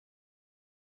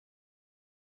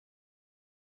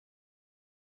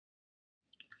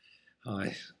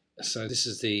Hi, so this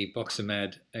is the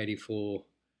Boxer 84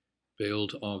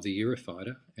 build of the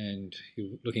Eurofighter, and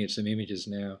you're looking at some images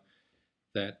now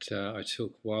that I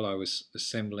took while I was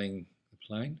assembling the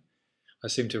plane. I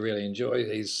seem to really enjoy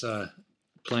these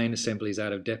plane assemblies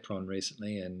out of depron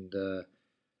recently, and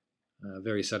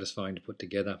very satisfying to put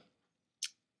together,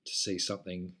 to see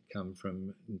something come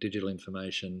from digital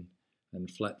information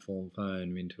and flat form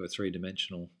foam into a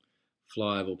three-dimensional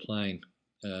flyable plane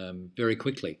very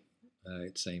quickly.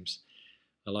 It seems.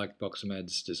 I like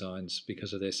Boxer's designs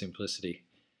because of their simplicity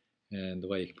and the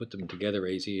way you can put them together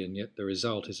easy, and yet the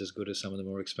result is as good as some of the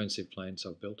more expensive planes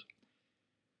I've built.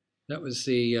 That was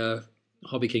the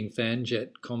Hobby King fan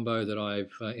jet combo that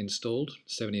I've installed,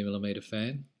 70mm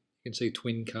fan. You can see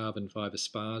twin carbon fibre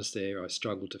spars there. I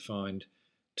struggled to find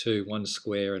two, one's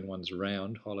square and one's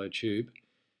round, hollow tube.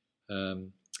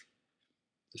 The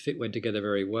fit went together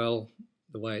very well.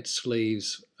 The way it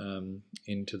sleeves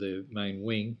into the main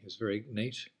wing is very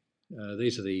neat.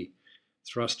 These are the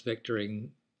thrust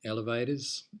vectoring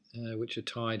elevators, which are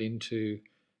tied into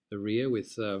the rear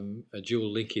with a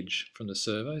dual linkage from the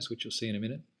servos, which you'll see in a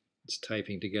minute. It's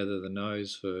taping together the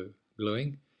nose for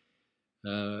gluing.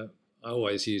 I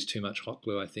always use too much hot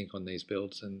glue, I think, on these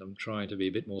builds, and I'm trying to be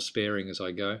a bit more sparing as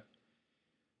I go.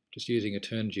 Just using a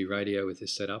turn-G radio with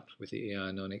this setup with the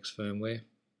ER9X firmware.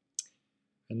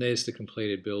 And there's the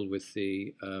completed build with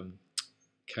the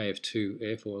KF2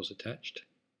 airfoils attached.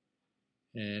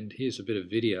 And here's a bit of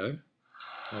video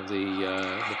of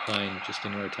the plane just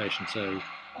in rotation, so you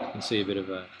can see a bit of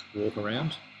a walk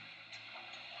around.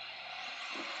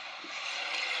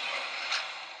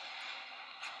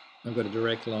 I've got a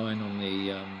direct line on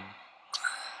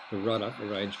the rudder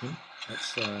arrangement.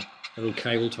 That's a little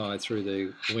cable tie through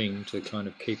the wing to kind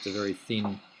of keep the very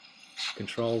thin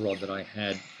control rod that I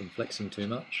had from flexing too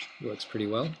much. Works pretty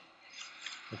well.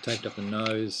 I've taped up the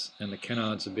nose and the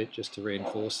canards a bit just to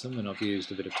reinforce them, and I've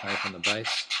used a bit of tape on the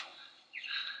base.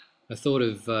 I thought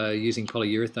of using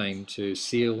polyurethane to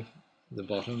seal the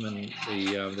bottom and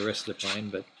the rest of the plane,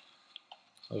 but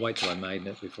I'll wait till I Maiden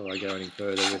it before I go any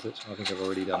further with it. I think I've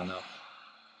already done enough.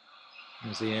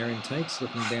 There's the air intakes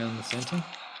looking down the centre.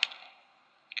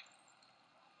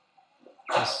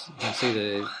 You can see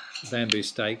the bamboo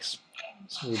stakes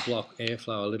will block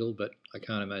airflow a little, but I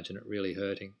can't imagine it really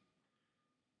hurting.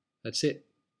 That's it.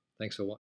 Thanks for watching.